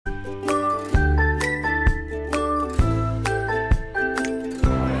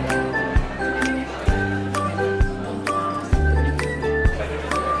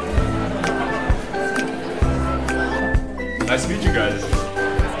you guys.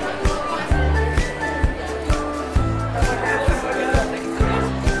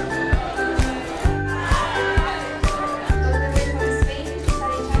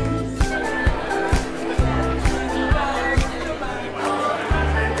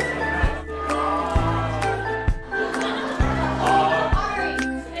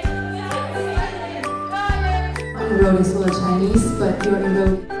 The road is full of Chinese, but you're in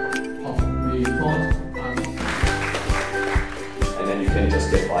road. And then you can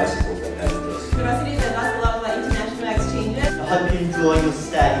just get bicycles and then just... University that does a lot of international exchanges. I've been enjoying the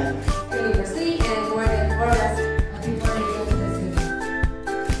study. University and more or less people in the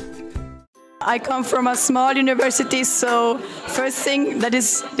I come from a small university, so first thing that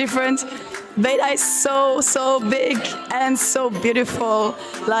is different, Beta is so big and so beautiful.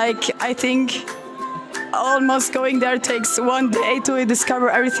 Like, I think almost going there takes one day to discover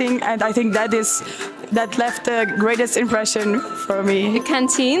everything, and I think that left the greatest impression for me. The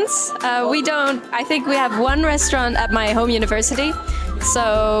canteens, I think we have one restaurant at my home university,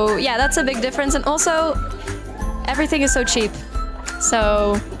 so yeah, that's a big difference, and also everything is so cheap,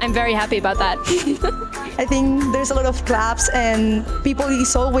 so I'm very happy about that. I think there's a lot of clubs and people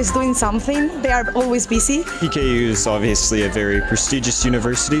is always doing something. They are always busy. PKU is obviously a very prestigious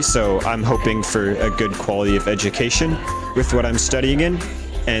university, so I'm hoping for a good quality of education with what I'm studying in.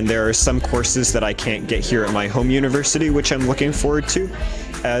 And there are some courses that I can't get here at my home university, which I'm looking forward to,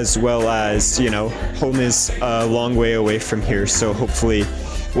 as well as, you know, home is a long way away from here, so hopefully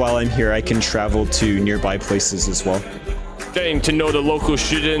while I'm here I can travel to nearby places as well. Getting to know the local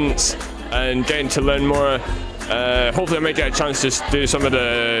students and getting to learn more. Hopefully I might get a chance to do some of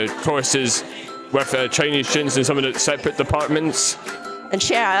the courses with Chinese students in some of the separate departments. And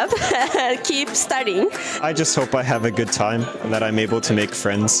cheer up, keep studying. I just hope I have a good time and that I'm able to make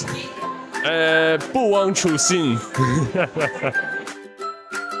friends. 不忘初心。